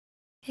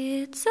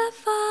It's a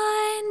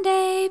fine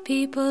day,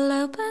 people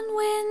open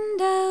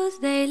windows,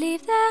 they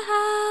leave their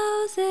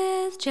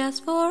houses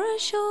just for a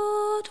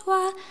short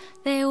while.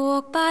 They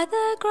walk by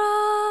the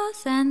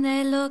grass and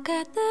they look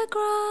at the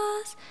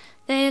grass,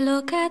 they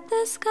look at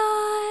the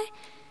sky.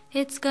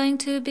 It's going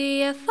to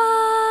be a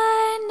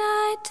fine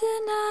night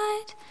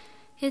tonight,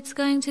 it's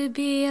going to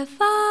be a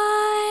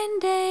fine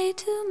day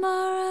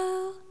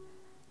tomorrow.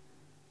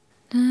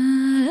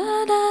 Da,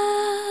 da,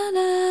 da,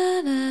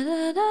 da,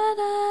 da, da,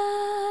 da.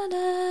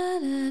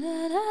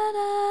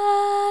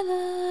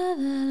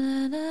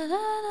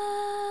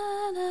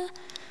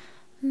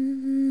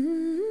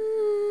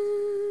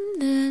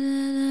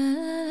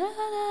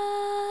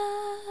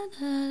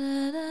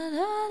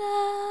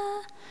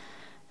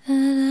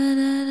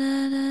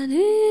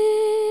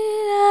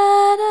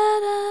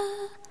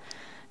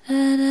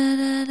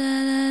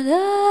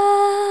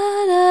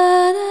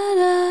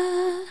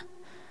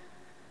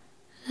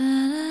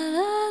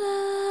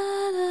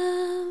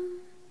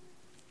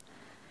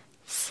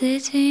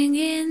 Sitting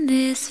in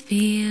this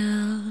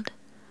field,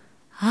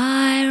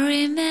 I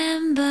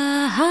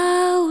remember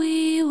how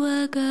we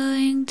were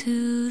going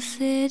to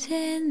sit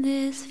in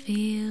this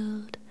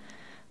field,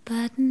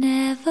 but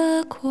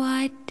never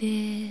quite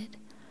did.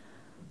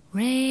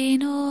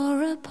 Rain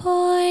or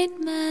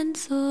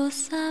appointments or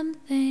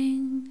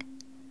something.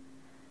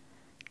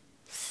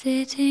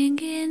 Sitting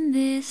in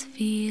this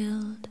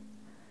field,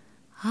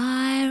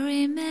 I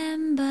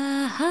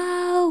remember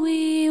how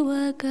we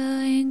were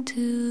going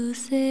to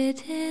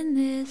sit in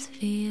this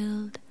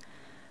field,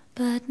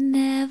 but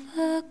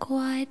never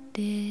quite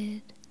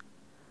did.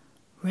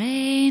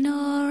 Rain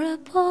or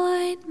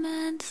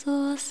appointments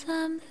or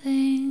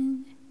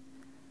something.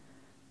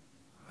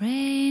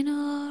 Rain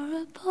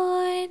or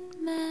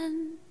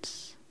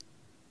appointments.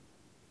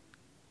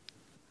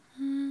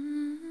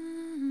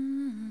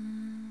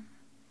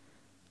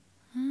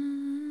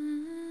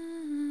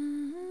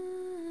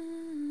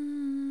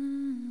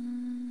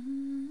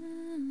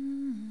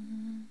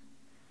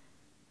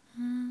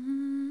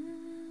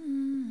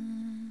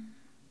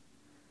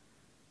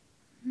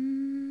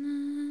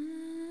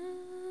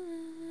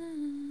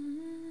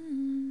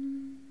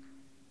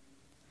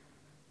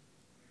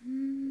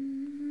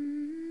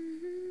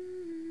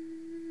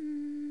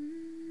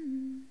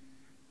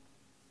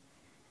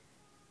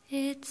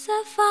 It's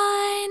a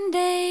fine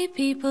day,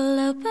 people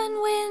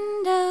open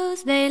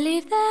windows, they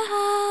leave their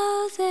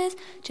houses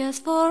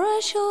just for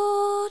a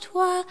short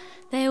while.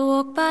 They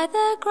walk by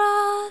the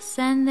grass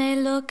and they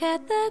look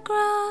at the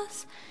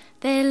grass,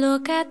 they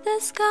look at the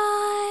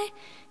sky.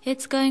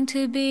 It's going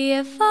to be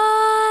a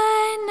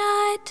fine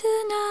night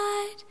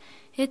tonight,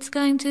 it's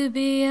going to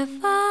be a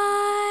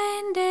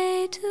fine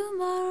day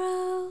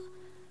tomorrow.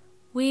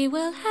 We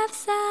will have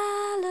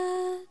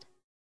salad.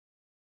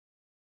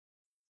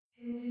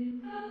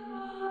 It's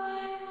a